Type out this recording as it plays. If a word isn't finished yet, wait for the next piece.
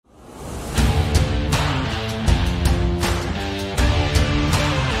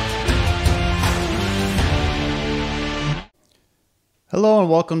Hello and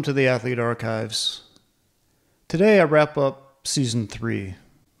welcome to the Athlete Archives. Today I wrap up Season 3,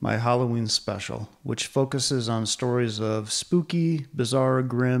 my Halloween special, which focuses on stories of spooky, bizarre,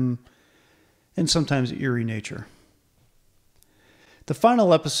 grim, and sometimes eerie nature. The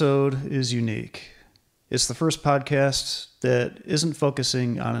final episode is unique. It's the first podcast that isn't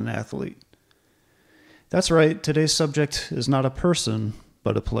focusing on an athlete. That's right, today's subject is not a person,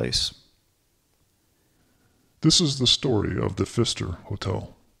 but a place. This is the story of the Pfister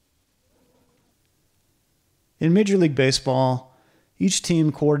Hotel. In Major League Baseball, each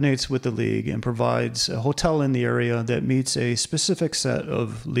team coordinates with the league and provides a hotel in the area that meets a specific set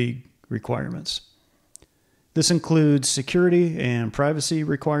of league requirements. This includes security and privacy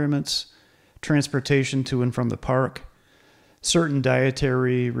requirements, transportation to and from the park, certain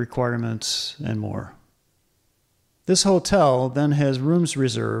dietary requirements, and more. This hotel then has rooms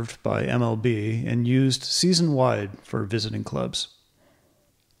reserved by MLB and used season-wide for visiting clubs.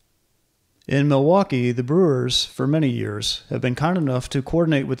 In Milwaukee, the Brewers, for many years, have been kind enough to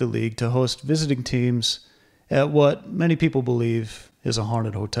coordinate with the league to host visiting teams at what many people believe is a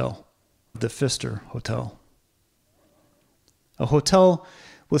haunted hotel, the Pfister Hotel. A hotel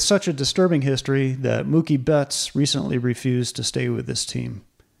with such a disturbing history that Mookie Betts recently refused to stay with this team,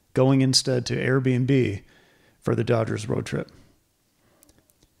 going instead to Airbnb for the Dodgers road trip.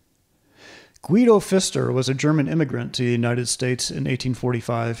 Guido Pfister was a German immigrant to the United States in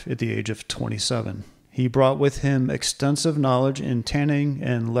 1845 at the age of 27. He brought with him extensive knowledge in tanning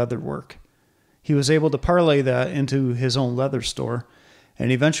and leather work. He was able to parlay that into his own leather store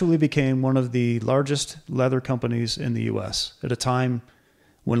and eventually became one of the largest leather companies in the U.S. at a time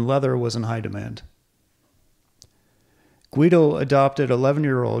when leather was in high demand. Guido adopted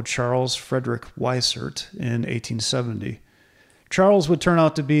 11-year-old Charles Frederick Weissert in 1870. Charles would turn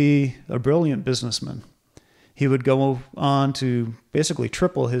out to be a brilliant businessman. He would go on to basically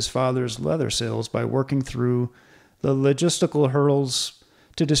triple his father's leather sales by working through the logistical hurdles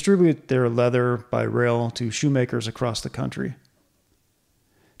to distribute their leather by rail to shoemakers across the country.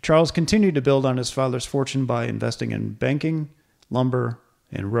 Charles continued to build on his father's fortune by investing in banking, lumber,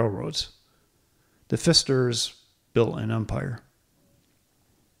 and railroads. The Pfisters built an empire.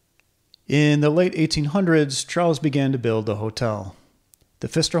 In the late 1800s, Charles began to build the hotel. The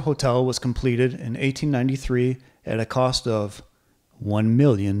Pfister Hotel was completed in 1893 at a cost of $1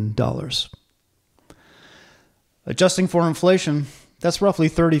 million. Adjusting for inflation, that's roughly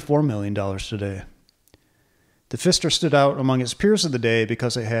 $34 million today. The Pfister stood out among its peers of the day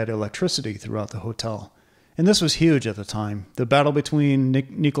because it had electricity throughout the hotel. And this was huge at the time. The battle between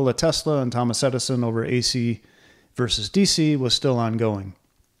Nikola Tesla and Thomas Edison over AC versus DC was still ongoing.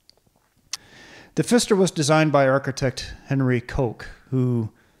 The Pfister was designed by architect Henry Koch, who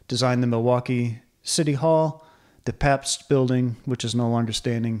designed the Milwaukee City Hall, the Pabst Building, which is no longer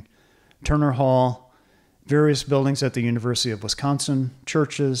standing, Turner Hall, various buildings at the University of Wisconsin,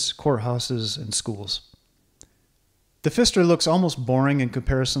 churches, courthouses, and schools. The Pfister looks almost boring in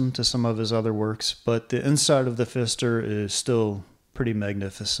comparison to some of his other works, but the inside of the Pfister is still pretty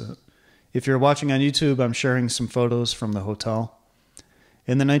magnificent. If you're watching on YouTube, I'm sharing some photos from the hotel.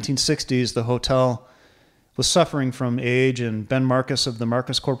 In the 1960s, the hotel was suffering from age, and Ben Marcus of the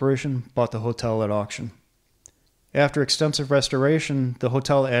Marcus Corporation bought the hotel at auction. After extensive restoration, the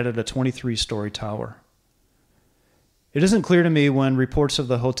hotel added a 23-story tower. It isn't clear to me when reports of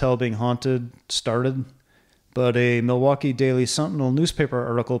the hotel being haunted started, but a Milwaukee Daily Sentinel newspaper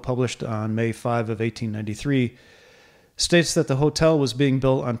article published on May 5 of 1893 states that the hotel was being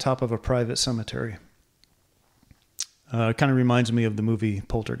built on top of a private cemetery. It kind of reminds me of the movie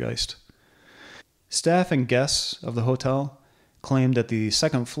Poltergeist. Staff and guests of the hotel claim that the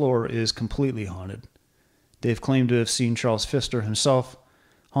second floor is completely haunted. They've claimed to have seen Charles Pfister himself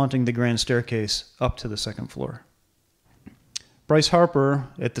haunting the grand staircase up to the second floor. Bryce Harper,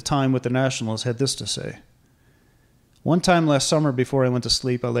 at the time with the Nationals, had this to say. One time last summer before I went to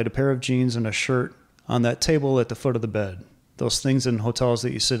sleep, I laid a pair of jeans and a shirt on that table at the foot of the bed, those things in hotels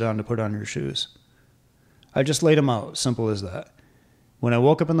that you sit on to put on your shoes. I just laid them out, simple as that. When I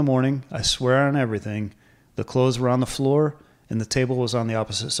woke up in the morning, I swear on everything, the clothes were on the floor and the table was on the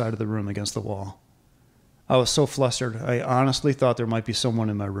opposite side of the room against the wall. I was so flustered, I honestly thought there might be someone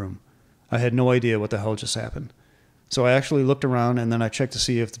in my room. I had no idea what the hell just happened. So I actually looked around and then I checked to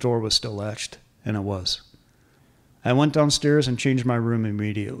see if the door was still latched, and it was. I went downstairs and changed my room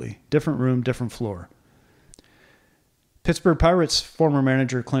immediately. Different room, different floor. Pittsburgh Pirates former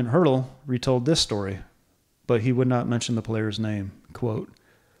manager Clint Hurdle retold this story, but he would not mention the player's name. Quote,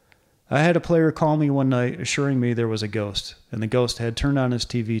 I had a player call me one night assuring me there was a ghost, and the ghost had turned on his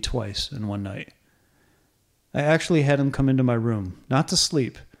TV twice in one night. I actually had him come into my room, not to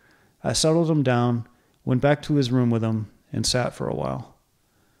sleep. I settled him down, went back to his room with him, and sat for a while.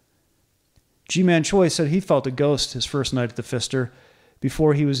 G-Man Choi said he felt a ghost his first night at the Pfister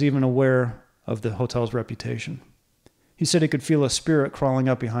before he was even aware of the hotel's reputation. He said he could feel a spirit crawling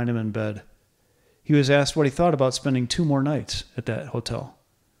up behind him in bed. He was asked what he thought about spending 2 more nights at that hotel.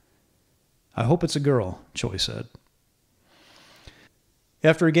 I hope it's a girl, Choi said.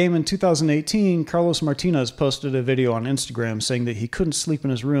 After a game in 2018, Carlos Martinez posted a video on Instagram saying that he couldn't sleep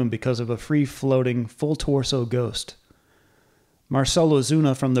in his room because of a free-floating, full-torso ghost. Marcelo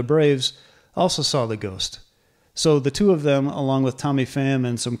Zuna from the Braves also saw the ghost. So the two of them, along with Tommy Pham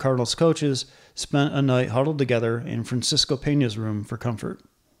and some Cardinals coaches, spent a night huddled together in Francisco Peña's room for comfort.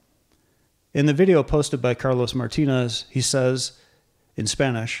 In the video posted by Carlos Martinez, he says, in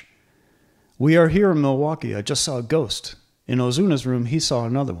Spanish, "We are here in Milwaukee. I just saw a ghost. In Ozuna's room, he saw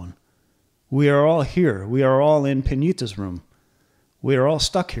another one. We are all here. We are all in Peñita's room. We are all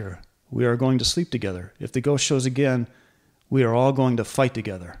stuck here. We are going to sleep together. If the ghost shows again, we are all going to fight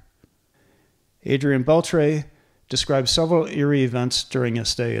together." Adrian Beltre described several eerie events during his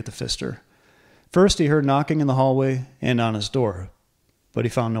stay at the Pfister. First, he heard knocking in the hallway and on his door, but he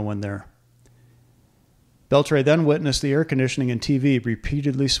found no one there. Beltre then witnessed the air conditioning and TV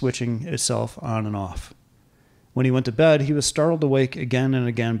repeatedly switching itself on and off. When he went to bed, he was startled awake again and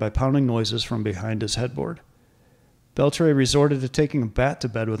again by pounding noises from behind his headboard. Beltre resorted to taking a bat to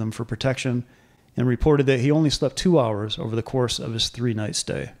bed with him for protection and reported that he only slept 2 hours over the course of his 3-night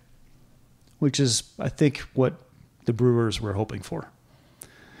stay, which is, I think, what the Brewers were hoping for.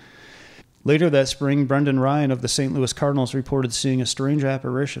 Later that spring, Brendan Ryan of the St. Louis Cardinals reported seeing a strange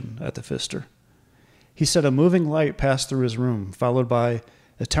apparition at the Pfister. He said a moving light passed through his room, followed by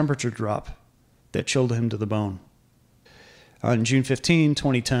a temperature drop that chilled him to the bone. On June 15,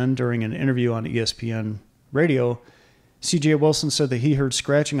 2010, during an interview on ESPN radio, C.J. Wilson said that he heard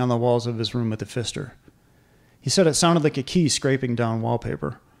scratching on the walls of his room at the Pfister. He said it sounded like a key scraping down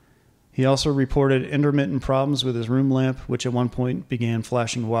wallpaper. He also reported intermittent problems with his room lamp, which at one point began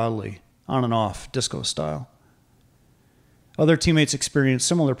flashing wildly, on and off, disco style. Other teammates experienced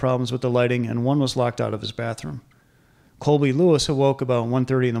similar problems with the lighting, and one was locked out of his bathroom. Colby Lewis awoke about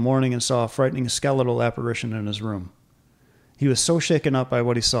 1:30 in the morning and saw a frightening skeletal apparition in his room. He was so shaken up by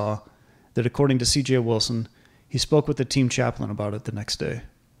what he saw that, according to C.J. Wilson, he spoke with the team chaplain about it the next day.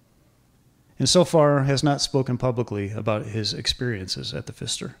 And so far has not spoken publicly about his experiences at the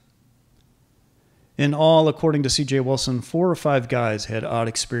Pfister. In all, according to C.J. Wilson, 4 or 5 guys had odd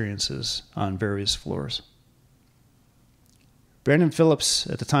experiences on various floors. Brandon Phillips,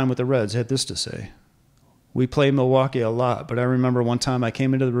 at the time with the Reds, had this to say: "We play Milwaukee a lot, but I remember one time I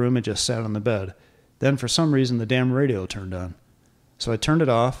came into the room and just sat on the bed. Then for some reason the damn radio turned on. So I turned it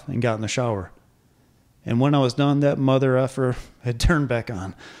off and got in the shower. And when I was done, that mother effer had turned back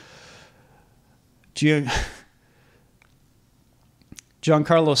on."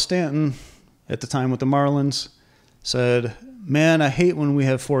 Giancarlo Stanton, at the time with the Marlins, said, "Man, I hate when we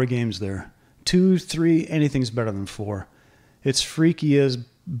have 4 games there. 2, 3, anything's better than 4. It's freaky as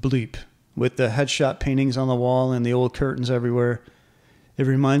bleep, with the headshot paintings on the wall and the old curtains everywhere. It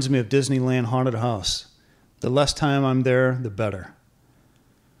reminds me of Disneyland Haunted House. The less time I'm there, the better."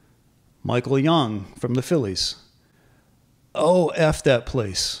 Michael Young from the Phillies: "Oh, F that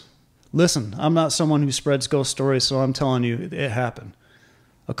place. Listen, I'm not someone who spreads ghost stories, so I'm telling you, it happened.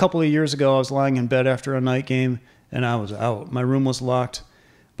 A couple of years ago, I was lying in bed after a night game, and I was out. My room was locked,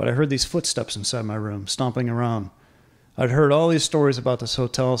 but I heard these footsteps inside my room, stomping around. I'd heard all these stories about this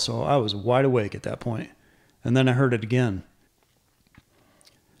hotel, so I was wide awake at that point. And then I heard it again."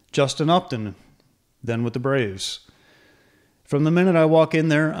 Justin Upton, then with the Braves: "From the minute I walk in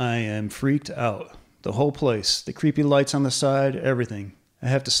there, I am freaked out. The whole place, the creepy lights on the side, everything. I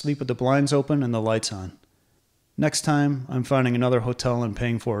have to sleep with the blinds open and the lights on. Next time, I'm finding another hotel and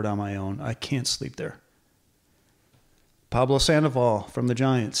paying for it on my own. I can't sleep there." Pablo Sandoval from the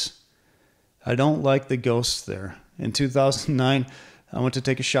Giants: "I don't like the ghosts there. In 2009, I went to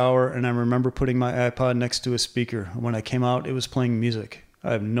take a shower, and I remember putting my iPod next to a speaker. When I came out, it was playing music.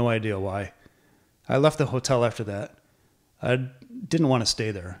 I have no idea why. I left the hotel after that. I didn't want to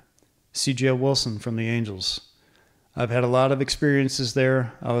stay there." C.J. Wilson from the Angels: "I've had a lot of experiences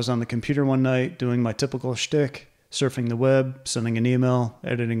there. I was on the computer one night doing my typical shtick, surfing the web, sending an email,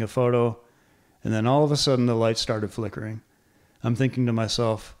 editing a photo, and then all of a sudden the light started flickering. I'm thinking to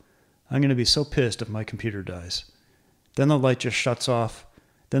myself, I'm going to be so pissed if my computer dies. Then the light just shuts off.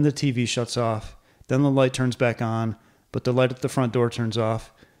 Then the TV shuts off. Then the light turns back on, but the light at the front door turns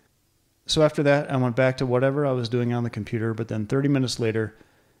off. So after that, I went back to whatever I was doing on the computer, but then 30 minutes later,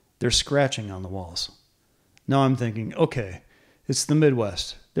 there's scratching on the walls. Now I'm thinking, okay, it's the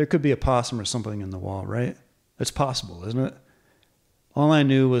Midwest. There could be a possum or something in the wall, right? It's possible, isn't it? All I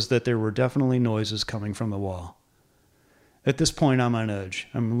knew was that there were definitely noises coming from the wall. At this point, I'm on edge.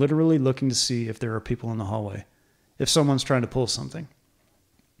 I'm literally looking to see if there are people in the hallway, if someone's trying to pull something.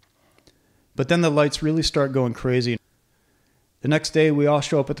 But then the lights really start going crazy. The next day, we all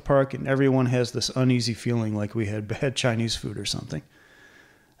show up at the park, and everyone has this uneasy feeling like we had bad Chinese food or something.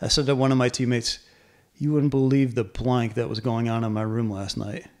 I said to one of my teammates, "You wouldn't believe the blank that was going on in my room last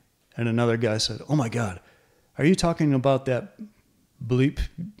night." And another guy said, "Oh my God, are you talking about that bleep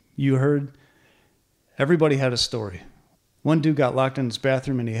you heard?" Everybody had a story. One dude got locked in his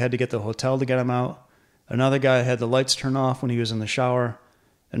bathroom and he had to get the hotel to get him out. Another guy had the lights turned off when he was in the shower.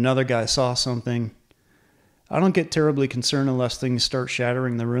 Another guy saw something. I don't get terribly concerned unless things start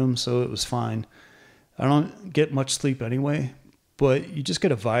shattering the room, so it was fine. I don't get much sleep anyway, but you just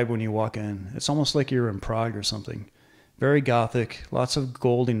get a vibe when you walk in. It's almost like you're in Prague or something. Very gothic, lots of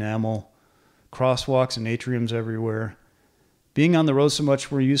gold enamel, crosswalks and atriums everywhere. Being on the road so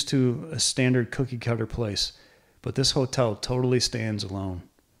much, we're used to a standard cookie cutter place, but this hotel totally stands alone.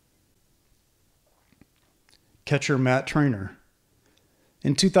 Catcher Matt Trainer.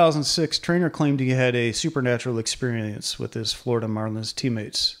 In 2006, Trainer claimed he had a supernatural experience with his Florida Marlins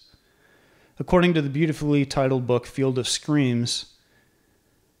teammates. According to the beautifully titled book Field of Screams,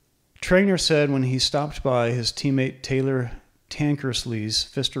 Trainer said when he stopped by his teammate Taylor Tankersley's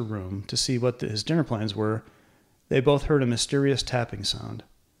Pfister room to see what his dinner plans were, they both heard a mysterious tapping sound.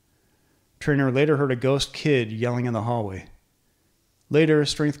 Trainer later heard a ghost kid yelling in the hallway. Later,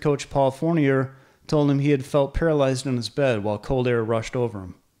 strength coach Paul Fournier told him he had felt paralyzed in his bed while cold air rushed over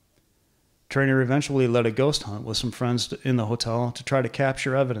him. Trainer eventually led a ghost hunt with some friends in the hotel to try to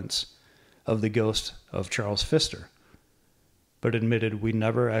capture evidence of the ghost of Charles Pfister, but admitted we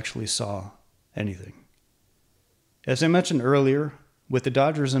never actually saw anything. As I mentioned earlier, with the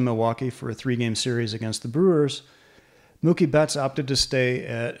Dodgers in Milwaukee for a 3-game series against the Brewers, Mookie Betts opted to stay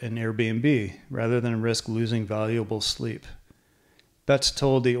at an Airbnb rather than risk losing valuable sleep. Betts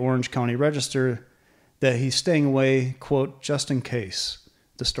told the Orange County Register that he's staying away, quote, just in case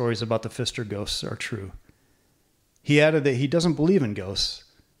the stories about the Pfister ghosts are true. He added that he doesn't believe in ghosts,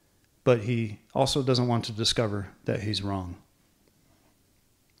 but he also doesn't want to discover that he's wrong.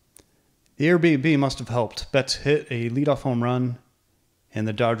 The Airbnb must have helped. Betts hit a leadoff home run, and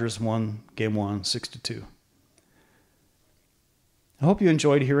the Dodgers won Game 1 6-2. I hope you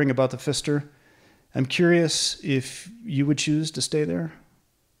enjoyed hearing about the Pfister. I'm curious if you would choose to stay there.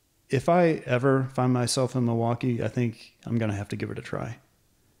 If I ever find myself in Milwaukee, I think I'm going to have to give it a try.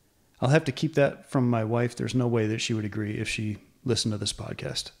 I'll have to keep that from my wife. There's no way that she would agree if she listened to this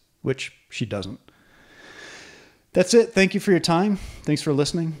podcast, which she doesn't. That's it. Thank you for your time. Thanks for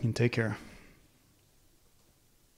listening, and take care.